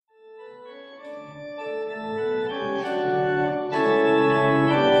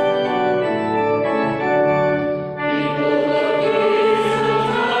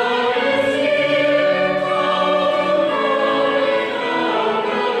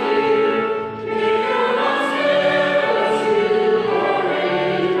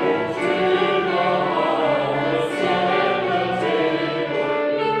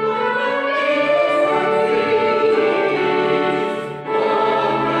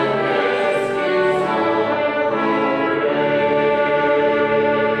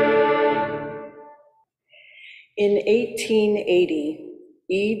In 1880,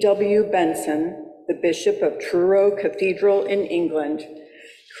 E.W. Benson, the Bishop of Truro Cathedral in England,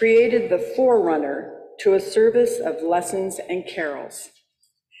 created the forerunner to a service of lessons and carols.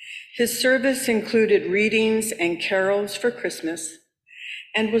 His service included readings and carols for Christmas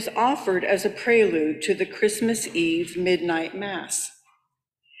and was offered as a prelude to the Christmas Eve midnight Mass.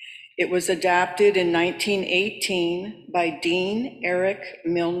 It was adapted in 1918 by Dean Eric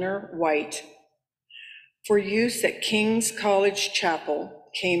Milner White for use at King's College Chapel,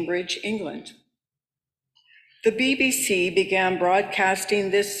 Cambridge, England. The BBC began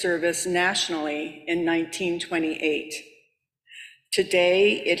broadcasting this service nationally in 1928.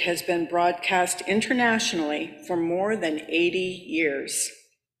 Today, it has been broadcast internationally for more than 80 years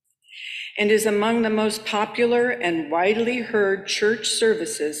and is among the most popular and widely heard church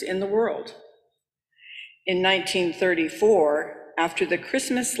services in the world. In 1934, after the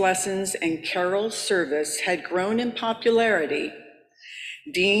Christmas lessons and carol service had grown in popularity,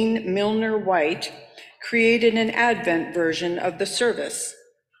 Dean Milner White created an Advent version of the service.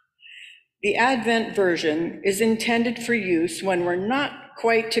 The Advent version is intended for use when we're not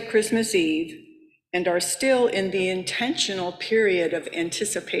quite to Christmas Eve and are still in the intentional period of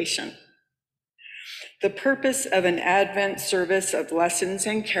anticipation. The purpose of an Advent service of lessons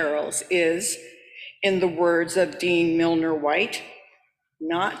and carols is, in the words of Dean Milner White,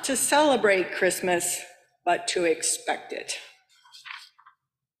 not to celebrate Christmas, but to expect it.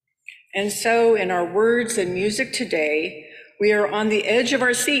 And so in our words and music today, we are on the edge of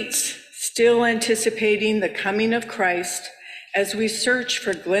our seats, still anticipating the coming of Christ as we search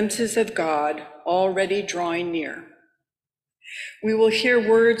for glimpses of God already drawing near. We will hear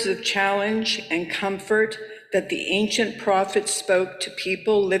words of challenge and comfort that the ancient prophets spoke to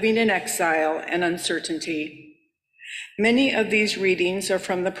people living in exile and uncertainty. Many of these readings are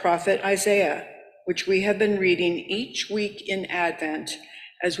from the prophet Isaiah, which we have been reading each week in Advent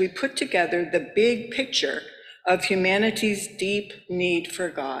as we put together the big picture of humanity's deep need for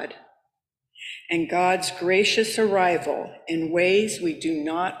God and God's gracious arrival in ways we do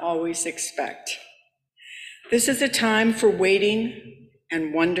not always expect. This is a time for waiting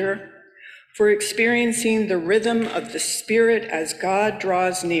and wonder, for experiencing the rhythm of the Spirit as God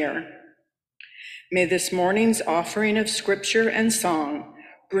draws near. May this morning's offering of scripture and song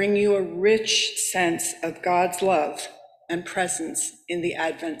bring you a rich sense of God's love and presence in the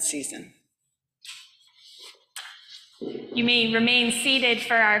Advent season. You may remain seated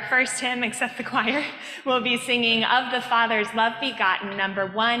for our first hymn, except the choir. We'll be singing Of the Father's Love Begotten, number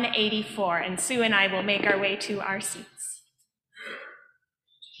 184, and Sue and I will make our way to our seats.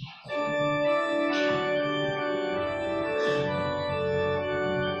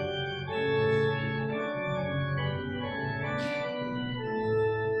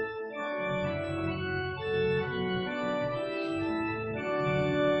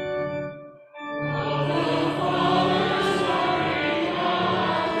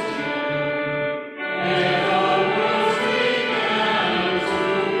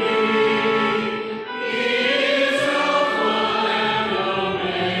 Is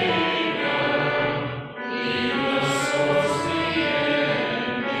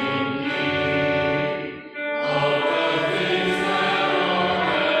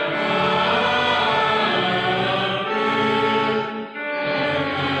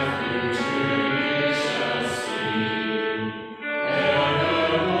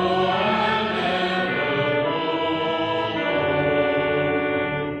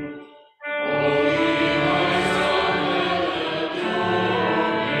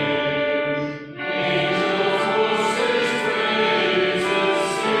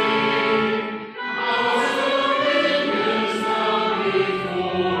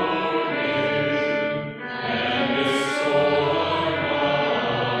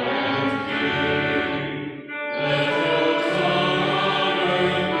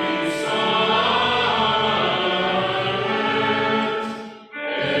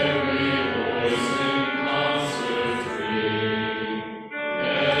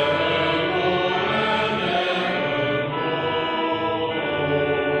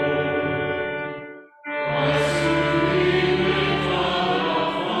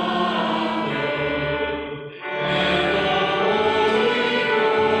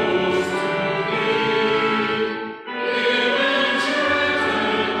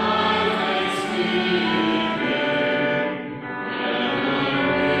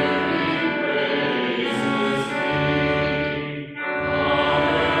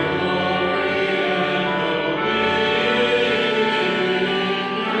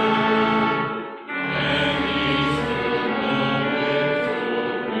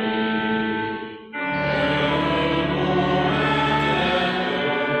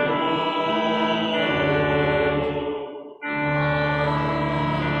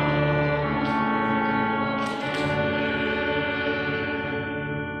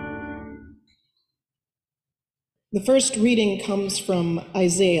The first reading comes from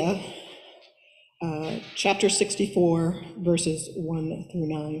Isaiah, chapter 64, verses 1 through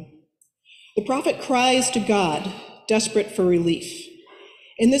 9. The prophet cries to God, desperate for relief.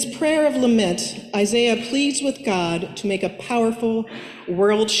 In this prayer of lament, Isaiah pleads with God to make a powerful,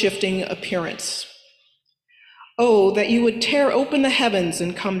 world-shifting appearance. Oh, that you would tear open the heavens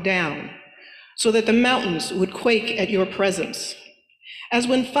and come down, so that the mountains would quake at your presence. As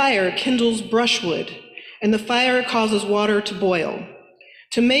when fire kindles brushwood, and the fire causes water to boil,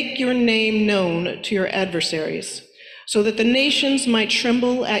 to make your name known to your adversaries, so that the nations might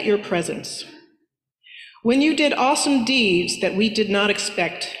tremble at your presence. When you did awesome deeds that we did not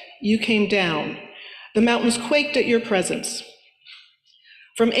expect, you came down. The mountains quaked at your presence.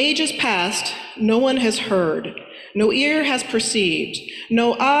 From ages past, no one has heard, no ear has perceived,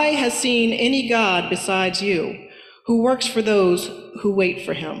 no eye has seen any God besides you, who works for those who wait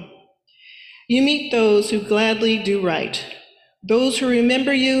for him. You meet those who gladly do right, those who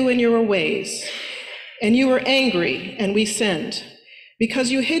remember you and your ways. And you were angry, and we sinned.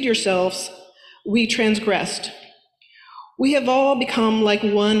 Because you hid yourselves, we transgressed. We have all become like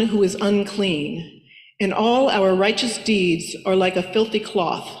one who is unclean, and all our righteous deeds are like a filthy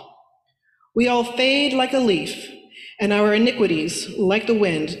cloth. We all fade like a leaf, and our iniquities, like the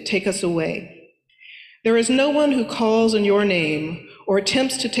wind, take us away. There is no one who calls on your name or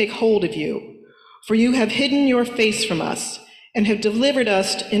attempts to take hold of you, for you have hidden your face from us and have delivered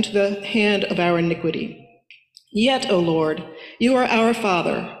us into the hand of our iniquity. Yet, O Lord, you are our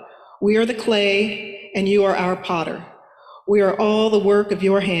Father. We are the clay, and you are our potter. We are all the work of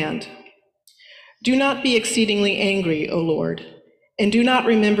your hand. Do not be exceedingly angry, O Lord, and do not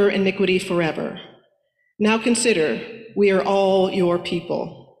remember iniquity forever. Now consider, we are all your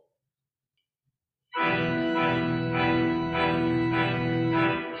people.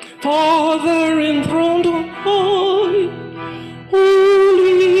 Father enthroned on high,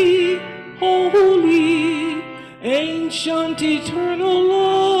 holy, holy, ancient eternal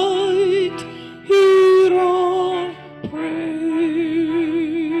light, hear our prayer.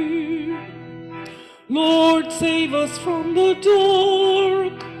 Lord, save us from the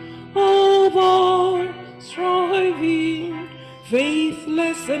dark of our striving,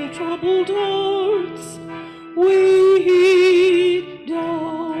 faithless and troubled hearts, weighed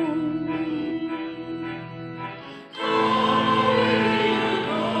down.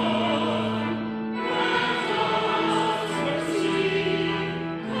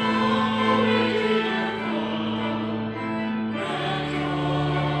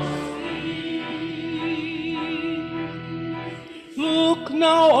 Look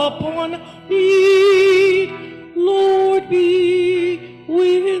now upon me, Lord, be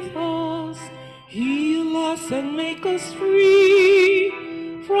with us, heal us and make us free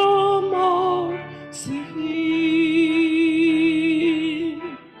from our sin.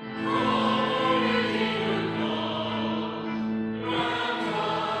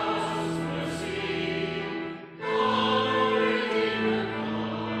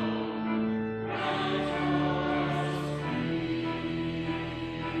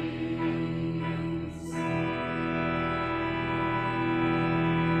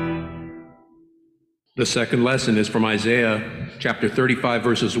 The second lesson is from Isaiah chapter 35,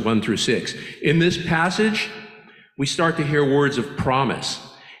 verses 1 through 6. In this passage, we start to hear words of promise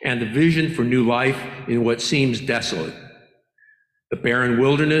and a vision for new life in what seems desolate. The barren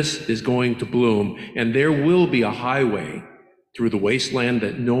wilderness is going to bloom, and there will be a highway through the wasteland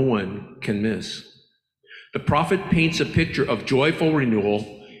that no one can miss. The prophet paints a picture of joyful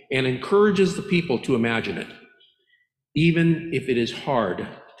renewal and encourages the people to imagine it, even if it is hard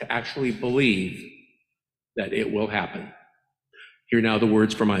to actually believe that it will happen. Hear now the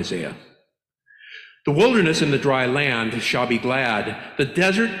words from Isaiah. The wilderness and the dry land shall be glad. The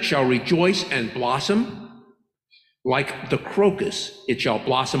desert shall rejoice and blossom. Like the crocus, it shall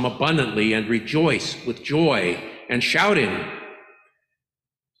blossom abundantly and rejoice with joy and shouting.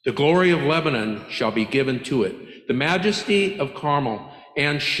 The glory of Lebanon shall be given to it, the majesty of Carmel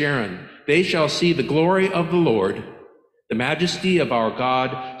and Sharon. They shall see the glory of the Lord. The majesty of our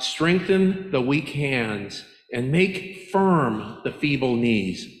God, strengthen the weak hands and make firm the feeble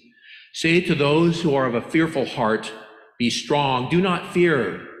knees. Say to those who are of a fearful heart, be strong, do not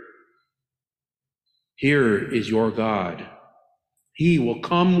fear. Here is your God. He will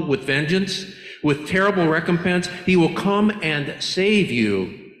come with vengeance, with terrible recompense. He will come and save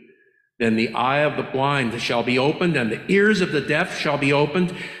you. Then the eye of the blind shall be opened, and the ears of the deaf shall be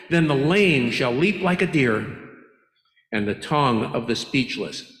opened. Then the lame shall leap like a deer, and the tongue of the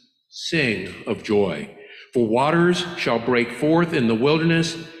speechless sing of joy. For waters shall break forth in the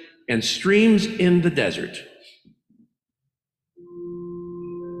wilderness and streams in the desert.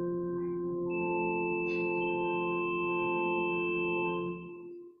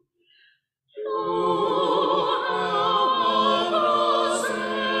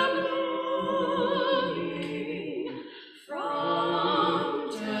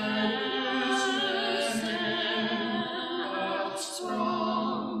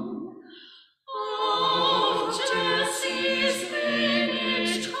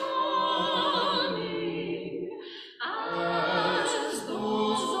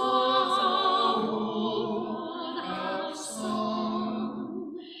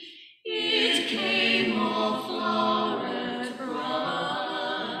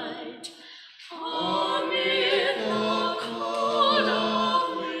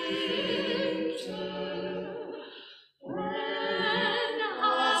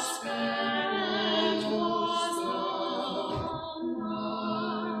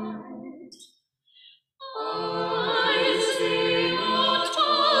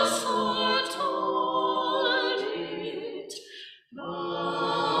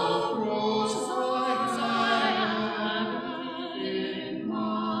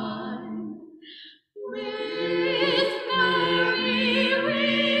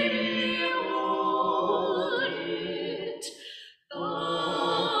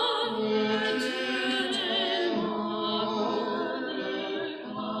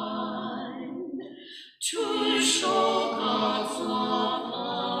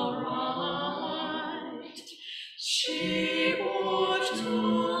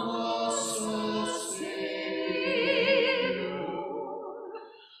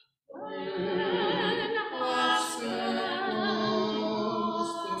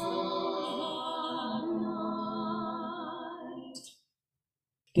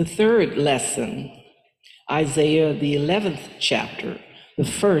 The third lesson, Isaiah, the 11th chapter, the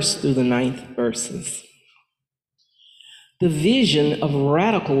 1st through the 9th verses. The vision of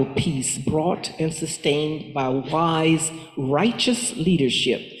radical peace brought and sustained by wise, righteous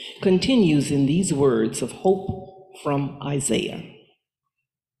leadership continues in these words of hope from Isaiah.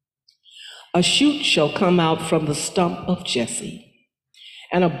 A shoot shall come out from the stump of Jesse,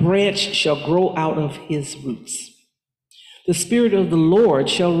 and a branch shall grow out of his roots. The Spirit of the Lord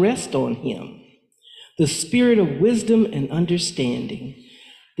shall rest on him, the Spirit of wisdom and understanding,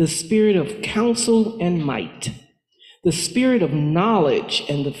 the Spirit of counsel and might, the Spirit of knowledge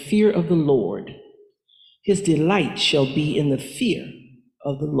and the fear of the Lord. His delight shall be in the fear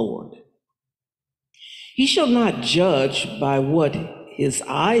of the Lord. He shall not judge by what his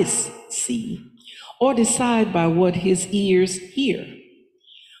eyes see, or decide by what his ears hear,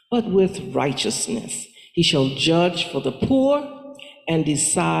 but with righteousness he shall judge for the poor and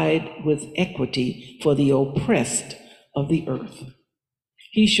decide with equity for the oppressed of the earth.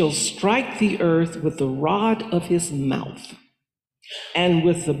 He shall strike the earth with the rod of his mouth, and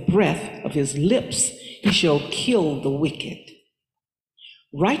with the breath of his lips he shall kill the wicked.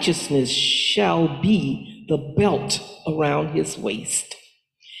 Righteousness shall be the belt around his waist,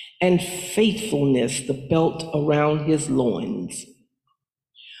 and faithfulness the belt around his loins.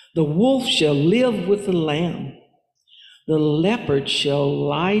 The wolf shall live with the lamb. The leopard shall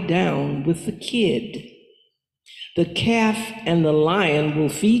lie down with the kid. The calf and the lion will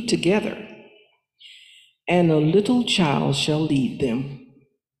feed together, and a little child shall lead them.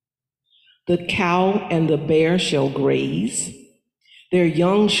 The cow and the bear shall graze. Their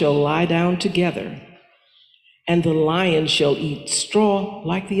young shall lie down together, and the lion shall eat straw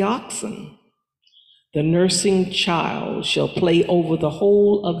like the oxen. The nursing child shall play over the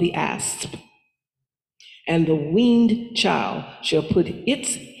hole of the asp, and the weaned child shall put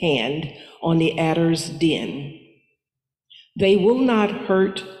its hand on the adder's den. They will not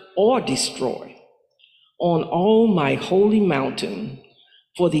hurt or destroy on all my holy mountain,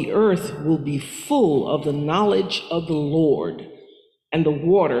 for the earth will be full of the knowledge of the Lord, and the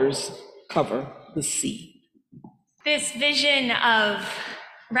waters cover the sea. This vision of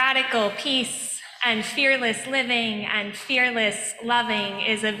radical peace and fearless living and fearless loving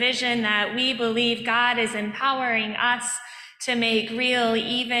is a vision that we believe God is empowering us to make real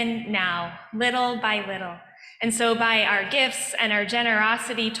even now, little by little. And so by our gifts and our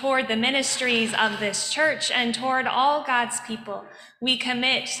generosity toward the ministries of this church and toward all God's people, we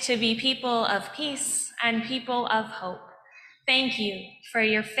commit to be people of peace and people of hope. Thank you for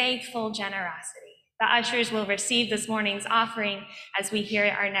your faithful generosity. The ushers will receive this morning's offering as we hear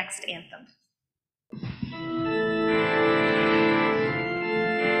our next anthem.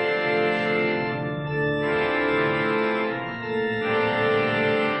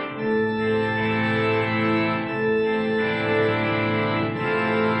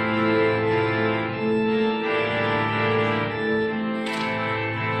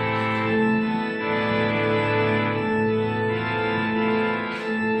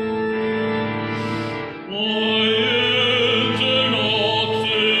 My engine oxen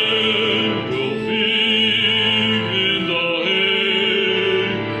will feed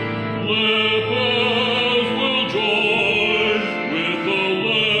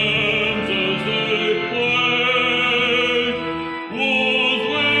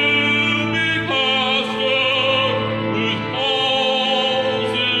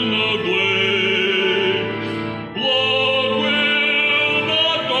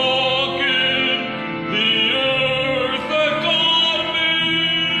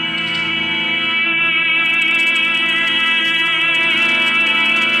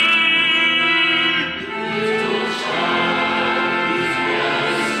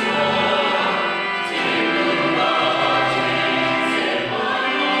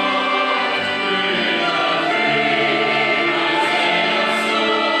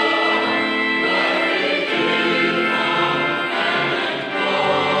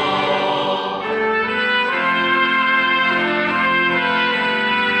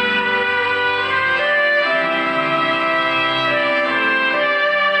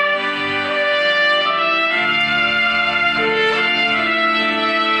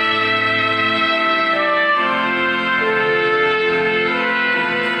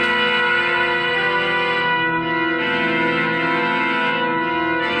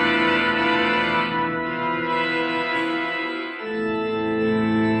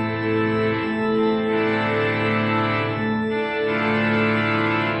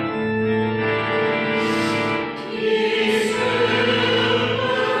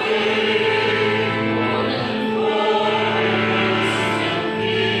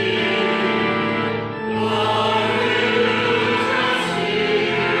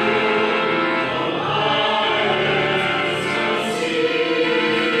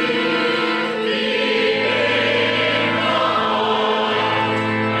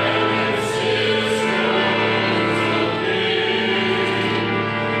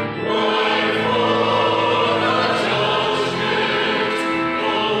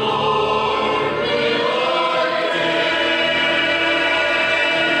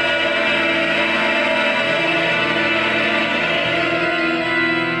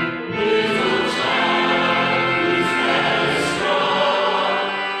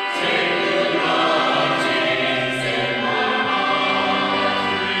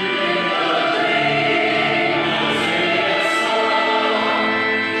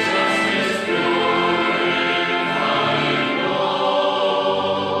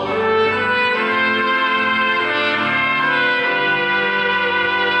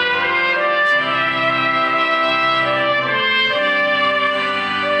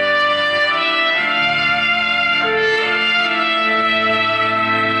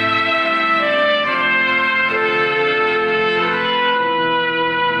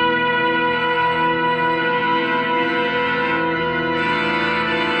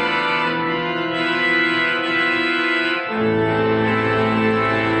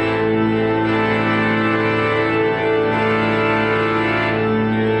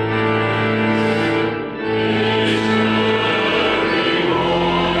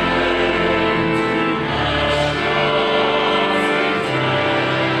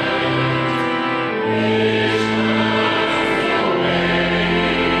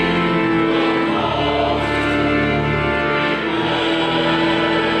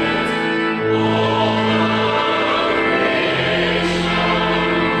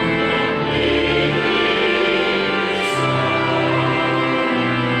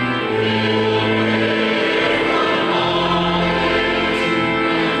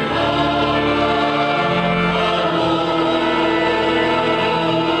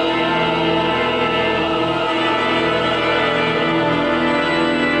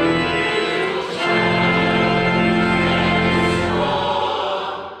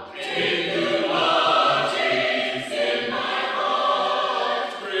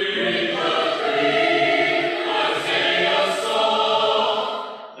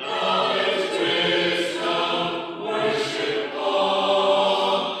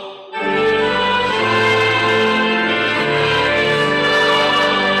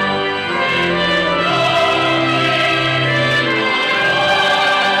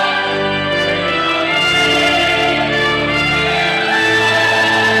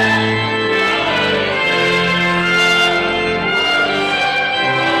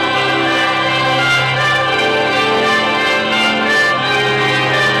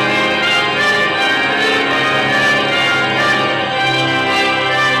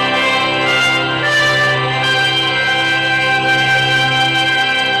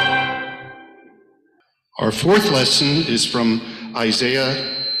fourth lesson is from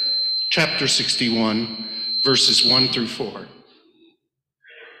Isaiah chapter 61, verses 1 through 4.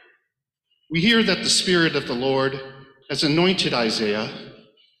 We hear that the Spirit of the Lord has anointed Isaiah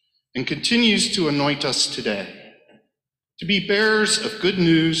and continues to anoint us today to be bearers of good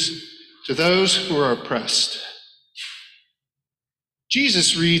news to those who are oppressed.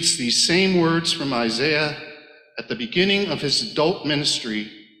 Jesus reads these same words from Isaiah at the beginning of his adult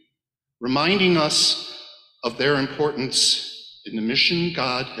ministry, reminding us of their importance in the mission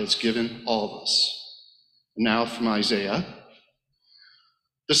God has given all of us. Now from Isaiah.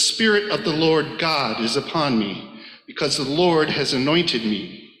 The Spirit of the Lord God is upon me, because the Lord has anointed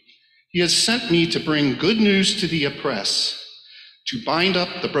me. He has sent me to bring good news to the oppressed, to bind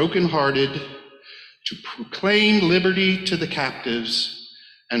up the brokenhearted, to proclaim liberty to the captives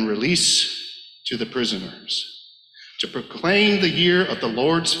and release to the prisoners, to proclaim the year of the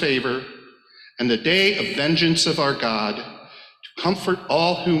Lord's favor and the day of vengeance of our God, to comfort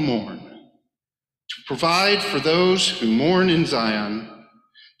all who mourn, to provide for those who mourn in Zion,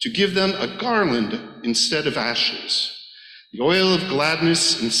 to give them a garland instead of ashes, the oil of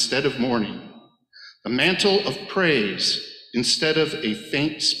gladness instead of mourning, the mantle of praise instead of a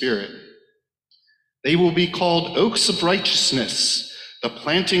faint spirit. They will be called oaks of righteousness, the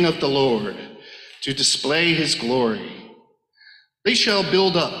planting of the Lord, to display his glory. They shall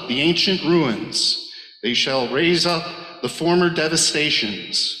build up the ancient ruins. They shall raise up the former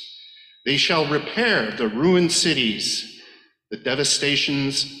devastations. They shall repair the ruined cities, the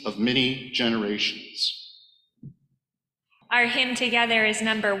devastations of many generations. Our hymn together is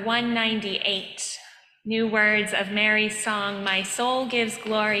number 198, new words of Mary's song, "My soul gives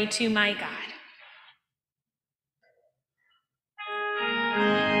glory to my God."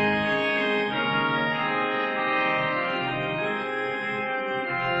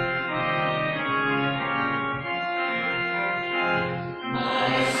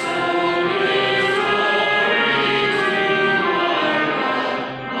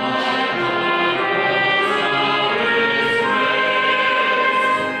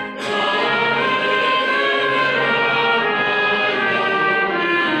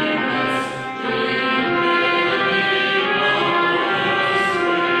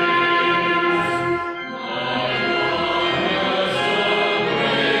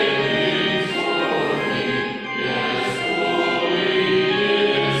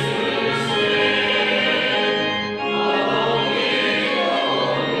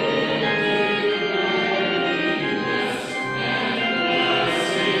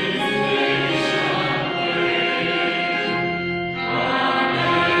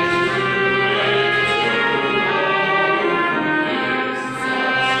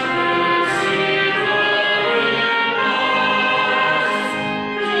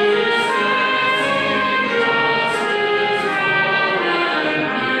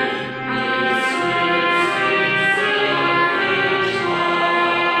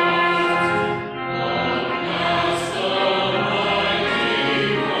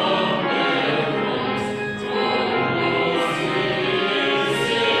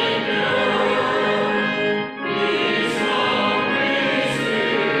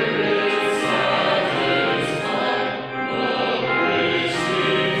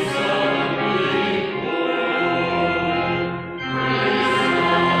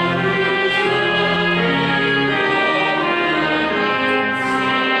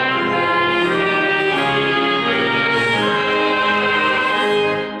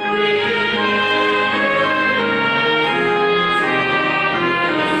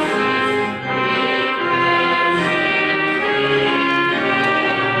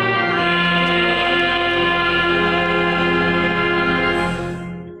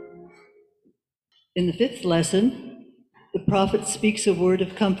 In the fifth lesson, the prophet speaks a word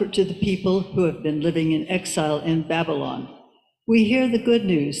of comfort to the people who have been living in exile in Babylon. We hear the good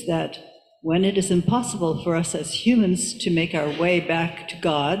news that when it is impossible for us as humans to make our way back to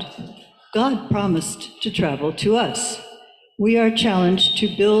God, God promised to travel to us. We are challenged to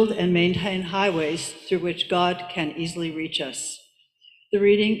build and maintain highways through which God can easily reach us. The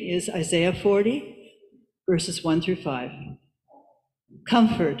reading is Isaiah 40, verses 1 through 5.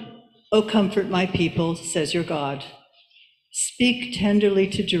 Comfort, O comfort my people, says your God. Speak tenderly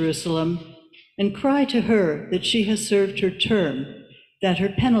to Jerusalem and cry to her that she has served her term, that her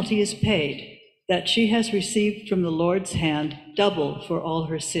penalty is paid, that she has received from the Lord's hand double for all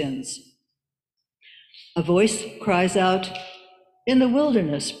her sins. A voice cries out, "In the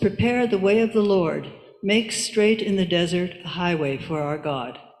wilderness, prepare the way of the Lord. Make straight in the desert a highway for our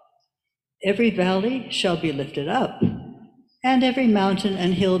God. Every valley shall be lifted up, and every mountain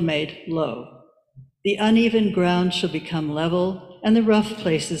and hill made low. The uneven ground shall become level, and the rough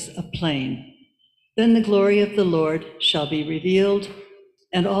places a plain. Then the glory of the Lord shall be revealed,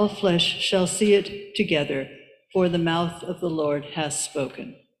 and all flesh shall see it together, for the mouth of the Lord has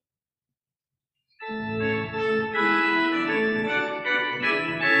spoken.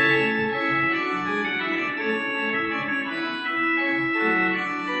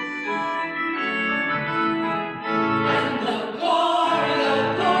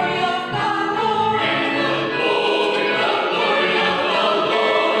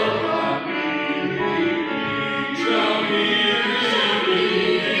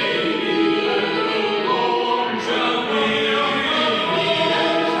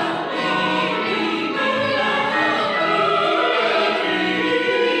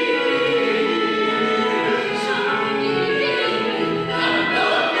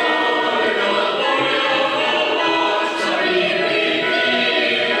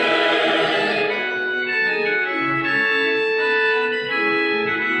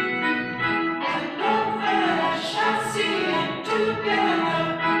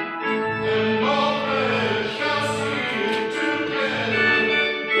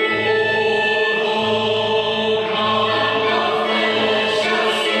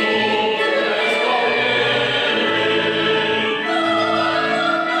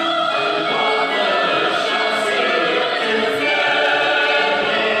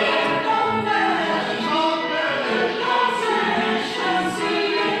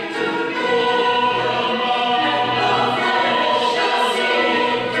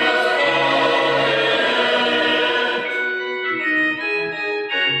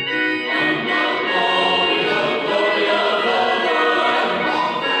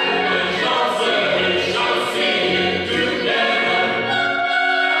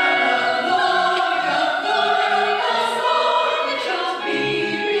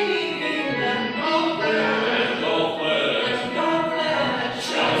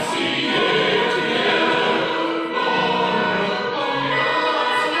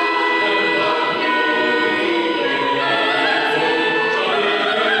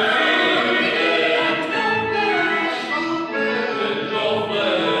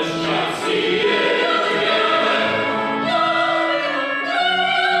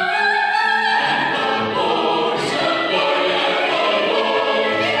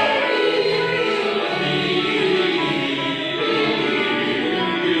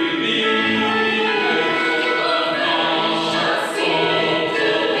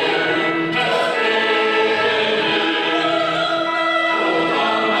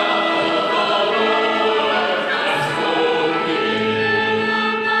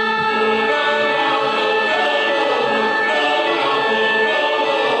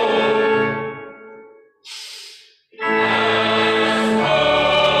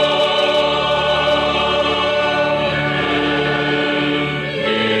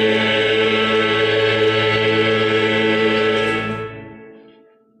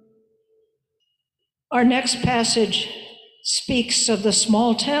 Our next passage speaks of the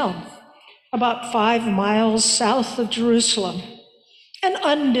small town, about 5 miles south of Jerusalem, an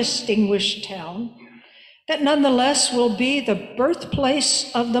undistinguished town that nonetheless will be the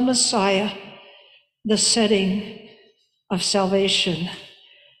birthplace of the Messiah, the setting of salvation.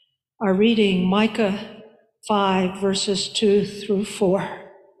 Our reading, Micah 5, verses 2 through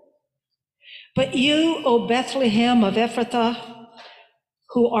 4. But you, O Bethlehem of Ephrathah,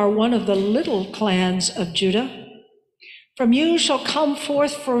 who are one of the little clans of Judah, from you shall come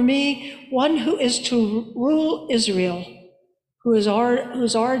forth for me one who is to rule Israel, whose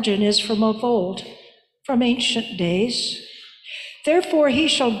origin is from of old, from ancient days. Therefore he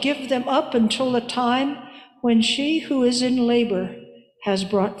shall give them up until the time when she who is in labor has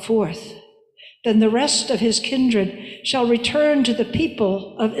brought forth. Then the rest of his kindred shall return to the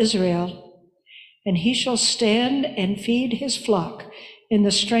people of Israel, and he shall stand and feed his flock in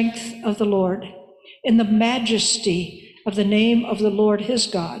the strength of the Lord, in the majesty of the name of the Lord his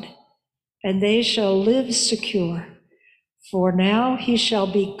God, and they shall live secure. For now he shall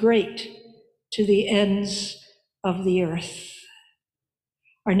be great to the ends of the earth.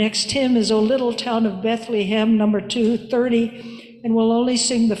 Our next hymn is O Little Town of Bethlehem, number 230, and we'll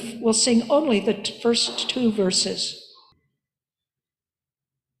sing only the first 2 verses.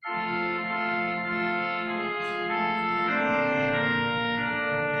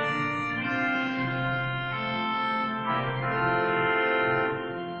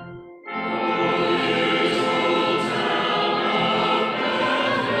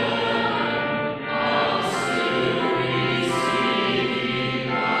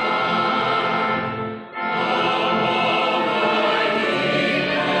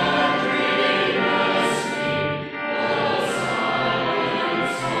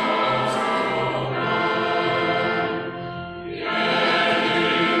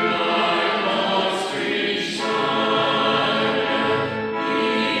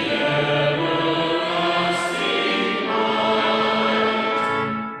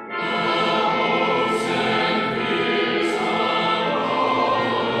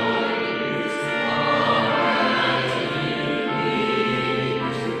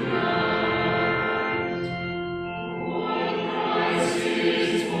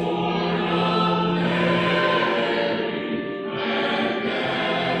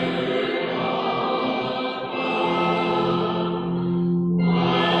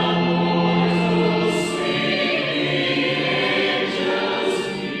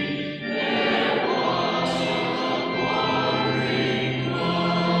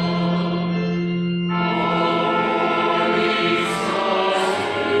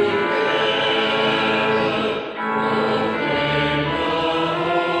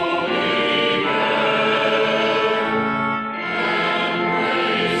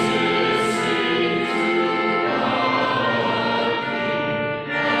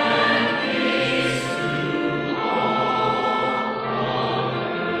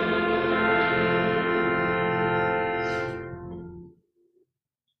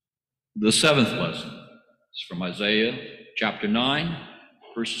 The seventh lesson is from Isaiah chapter 9,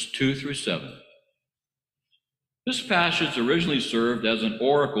 verses 2 through 7. This passage originally served as an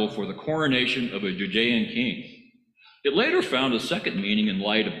oracle for the coronation of a Judean king. It later found a second meaning in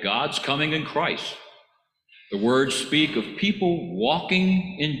light of God's coming in Christ. The words speak of people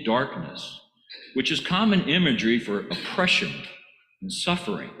walking in darkness, which is common imagery for oppression and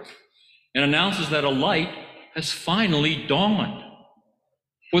suffering, and announces that a light has finally dawned.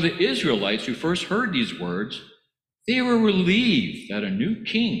 For the Israelites who first heard these words, they were relieved that a new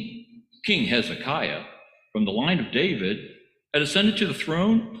king, King Hezekiah, from the line of David, had ascended to the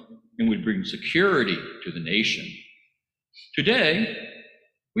throne and would bring security to the nation. Today,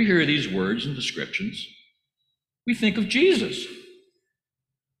 we hear these words and descriptions. We think of Jesus.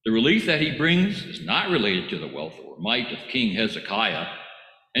 The relief that he brings is not related to the wealth or might of King Hezekiah,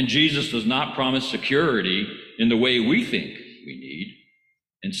 and Jesus does not promise security in the way we think we need.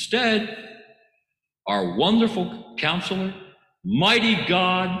 Instead, our wonderful counselor, mighty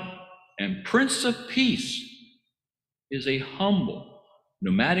God, and Prince of Peace is a humble,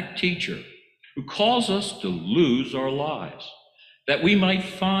 nomadic teacher who calls us to lose our lives, that we might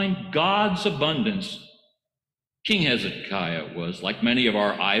find God's abundance. King Hezekiah was, like many of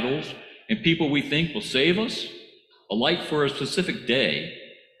our idols and people we think will save us, a light for a specific day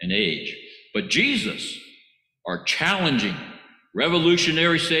and age. But Jesus, our challenging,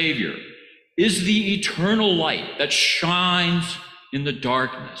 revolutionary Savior, is the eternal light that shines in the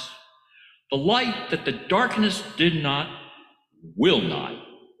darkness, the light that the darkness did not, will not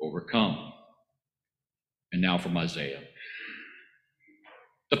overcome. And now from Isaiah.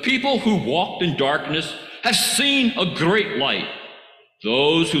 The people who walked in darkness have seen a great light.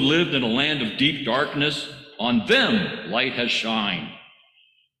 Those who lived in a land of deep darkness, on them light has shined.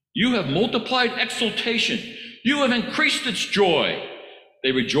 You have multiplied exultation. You have increased its joy.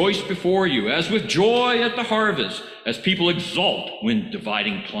 They rejoice before you as with joy at the harvest, as people exult when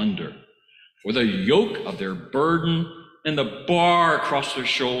dividing plunder. For the yoke of their burden and the bar across their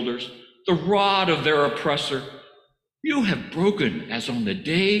shoulders, the rod of their oppressor, you have broken as on the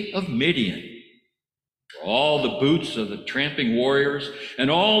day of Midian. For all the boots of the tramping warriors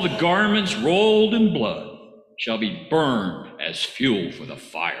and all the garments rolled in blood shall be burned as fuel for the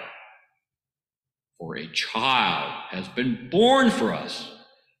fire. For a child has been born for us,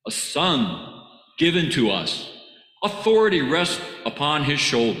 a son given to us. Authority rests upon his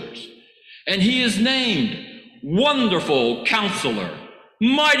shoulders, and he is named Wonderful Counselor,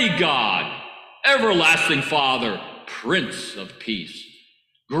 Mighty God, Everlasting Father, Prince of Peace.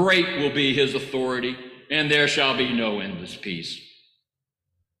 Great will be his authority, and there shall be no endless peace.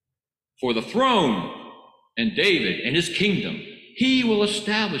 For the throne and David and his kingdom, he will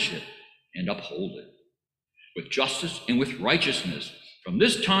establish it and uphold it with justice and with righteousness from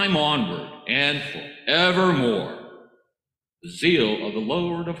this time onward and forevermore. The zeal of the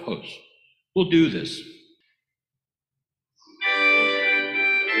Lord of hosts will do this.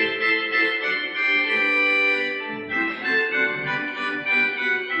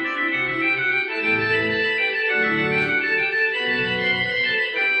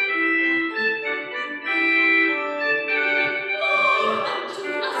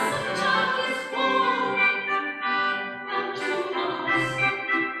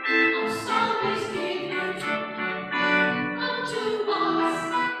 Unto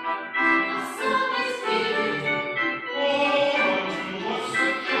us a son is given.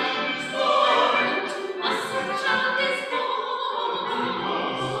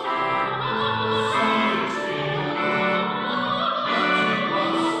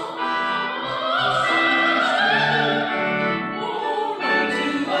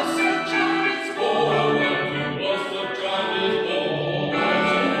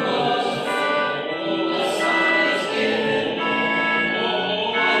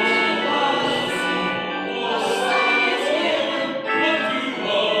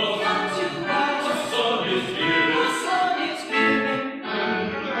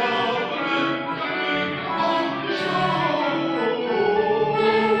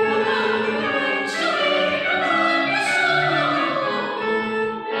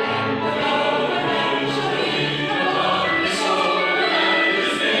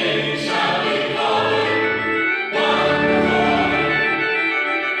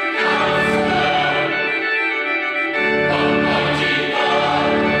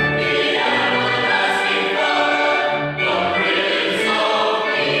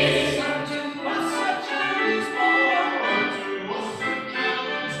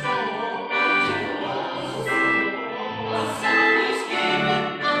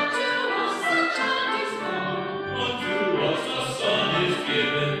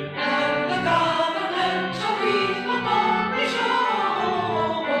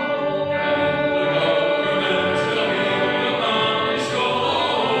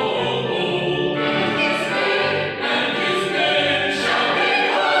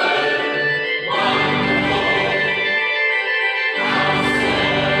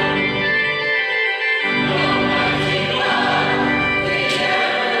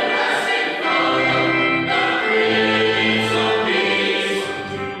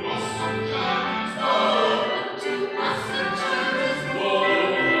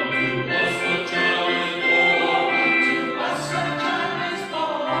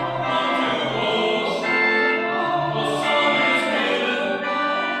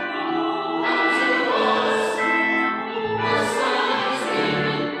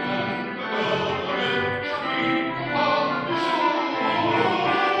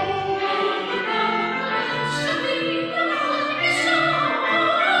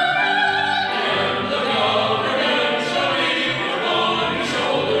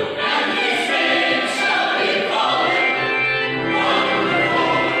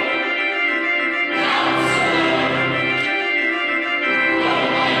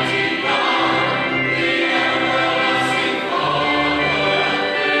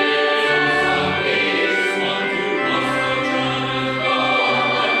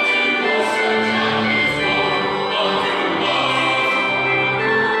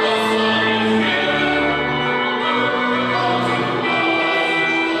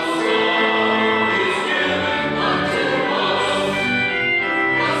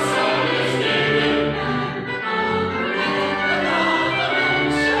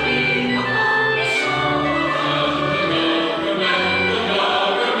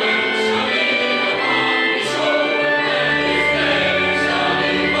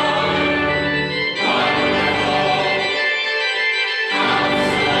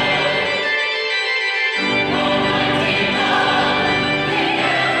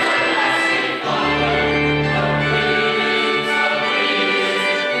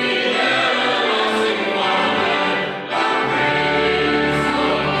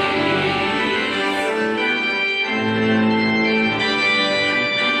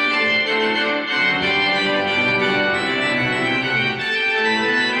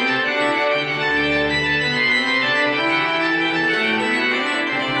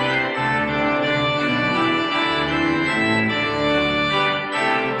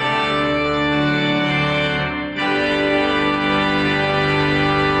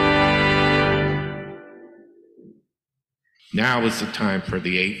 Now is the time for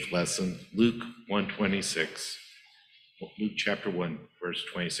the 8th lesson, Luke 1:26. Luke chapter 1, verse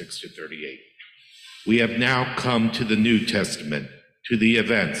 26 to 38. We have now come to the New Testament, to the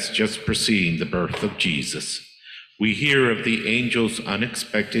events just preceding the birth of Jesus. We hear of the angel's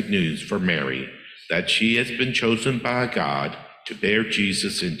unexpected news for Mary, that she has been chosen by God to bear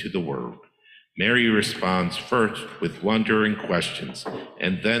Jesus into the world. Mary responds first with wonder and questions,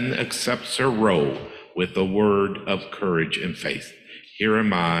 and then accepts her role with a word of courage and faith. Here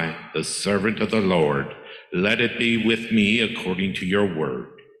am I, the servant of the Lord. Let it be with me according to your word.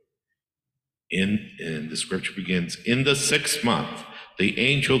 And the scripture begins, in the 6th month, the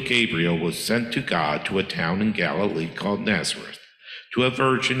angel Gabriel was sent to God to a town in Galilee called Nazareth, to a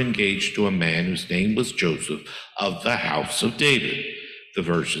virgin engaged to a man whose name was Joseph of the house of David. The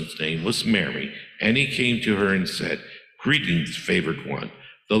virgin's name was Mary, and he came to her and said, "Greetings, favored one,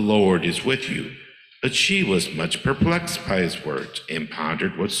 the Lord is with you." But she was much perplexed by his words and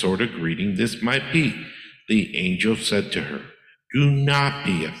pondered what sort of greeting this might be. The angel said to her, "Do not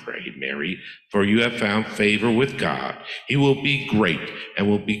be afraid, Mary, for you have found favor with God. He will be great and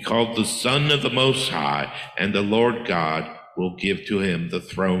will be called the Son of the Most High, and the Lord God will give to him the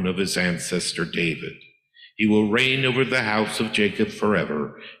throne of his ancestor David. He will reign over the house of Jacob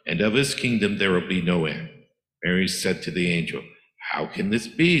forever, and of his kingdom there will be no end." Mary said to the angel, "How can this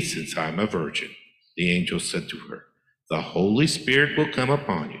be, since I am a virgin?" The angel said to her, "The Holy Spirit will come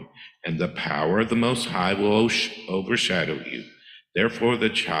upon you, and the power of the Most High will overshadow you. Therefore, the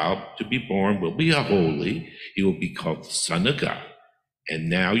child to be born will be a holy. He will be called the Son of God. And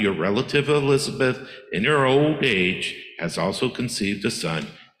now your relative Elizabeth, in her old age, has also conceived a son,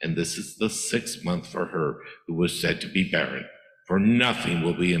 and this is the 6th month for her who was said to be barren. For nothing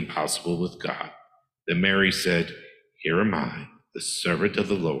will be impossible with God." Then Mary said, "Here am I, the servant of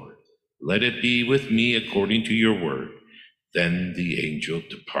the Lord. Let it be with me according to your word." Then the angel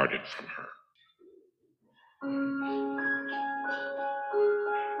departed from her.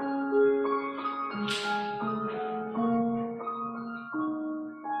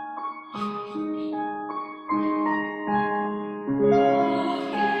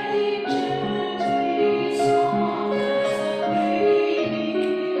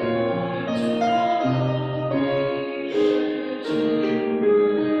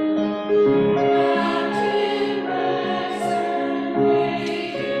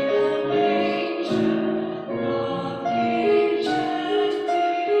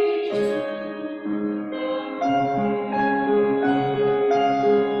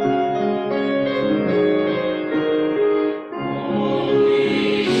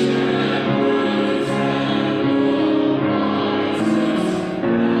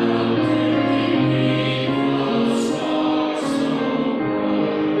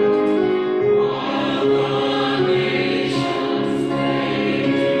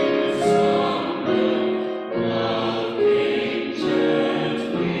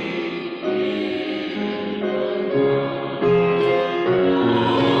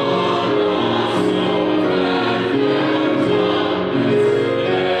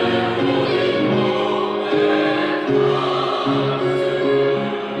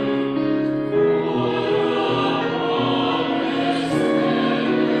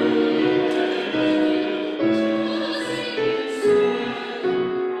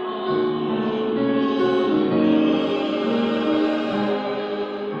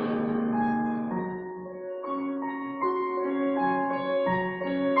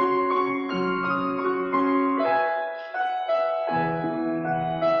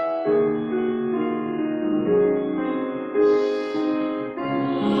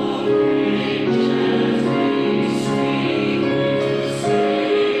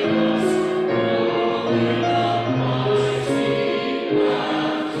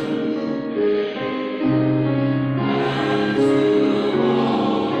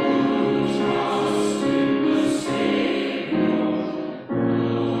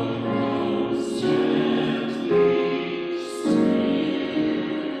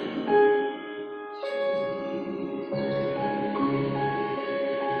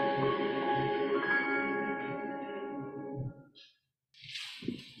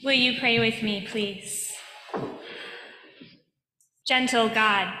 Will you pray with me, please? Gentle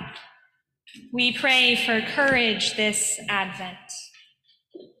God, we pray for courage this Advent.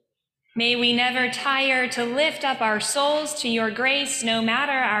 May we never tire to lift up our souls to your grace, no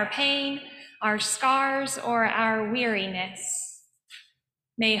matter our pain, our scars, or our weariness.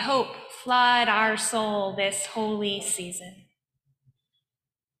 May hope flood our soul this holy season.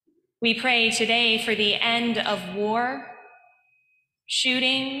 We pray today for the end of war,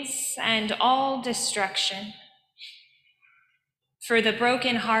 shootings, and all destruction. For the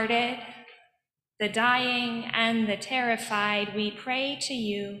brokenhearted, the dying, and the terrified, we pray to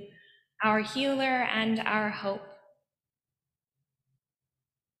you, our healer and our hope.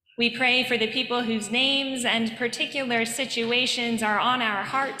 We pray for the people whose names and particular situations are on our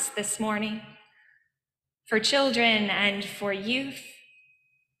hearts this morning, for children and for youth,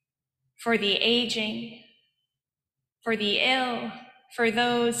 for the aging, for the ill, for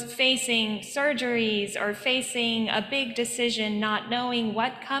those facing surgeries or facing a big decision, not knowing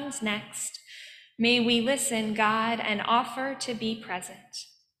what comes next. May we listen, God, and offer to be present.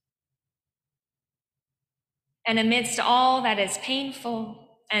 And amidst all that is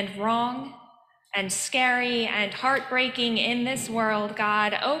painful and wrong and scary and heartbreaking in this world,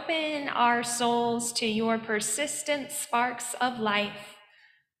 God, open our souls to your persistent sparks of life,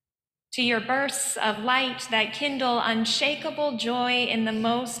 to your bursts of light that kindle unshakable joy in the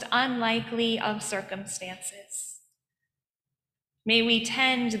most unlikely of circumstances. May we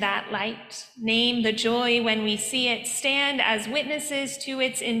tend that light, name the joy when we see it, stand as witnesses to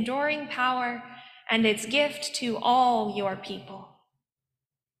its enduring power and its gift to all your people.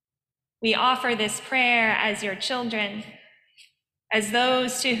 We offer this prayer as your children, as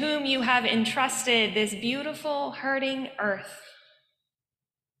those to whom you have entrusted this beautiful, hurting earth.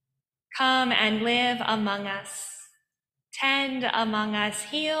 Come and live among us, tend among us,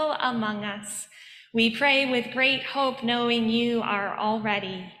 heal among us. We pray with great hope, knowing you are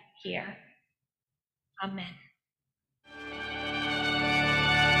already here. Amen.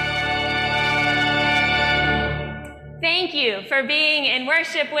 Thank you for being in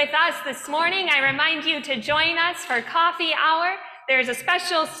worship with us this morning. I remind you to join us for coffee hour. There's a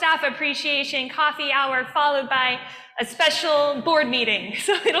special staff appreciation coffee hour followed by a special board meeting.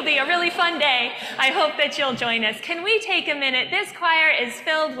 So it'll be a really fun day. I hope that you'll join us. Can we take a minute? This choir is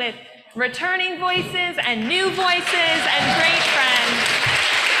filled with returning voices and new voices and great friends.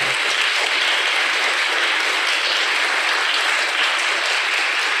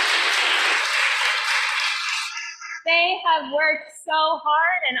 They have worked so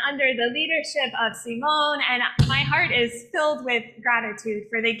hard and under the leadership of Simone, and my heart is filled with gratitude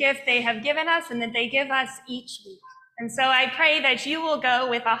for the gift they have given us and that they give us each week. And so I pray that you will go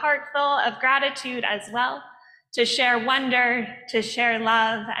with a heart full of gratitude as well, to share wonder, to share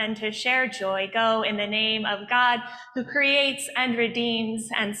love, and to share joy. Go in the name of God, who creates and redeems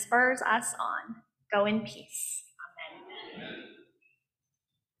and spurs us on. Go in peace.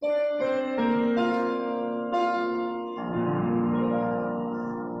 Amen.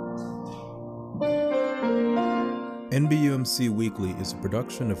 NBUMC Weekly is a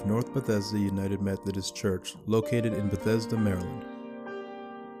production of North Bethesda United Methodist Church, located in Bethesda, Maryland.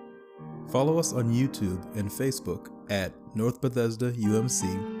 Follow us on YouTube and Facebook at North Bethesda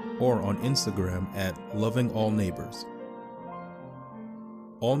UMC or on Instagram at Loving All Neighbors.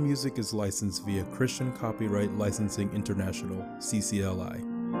 All music is licensed via Christian Copyright Licensing International, CCLI.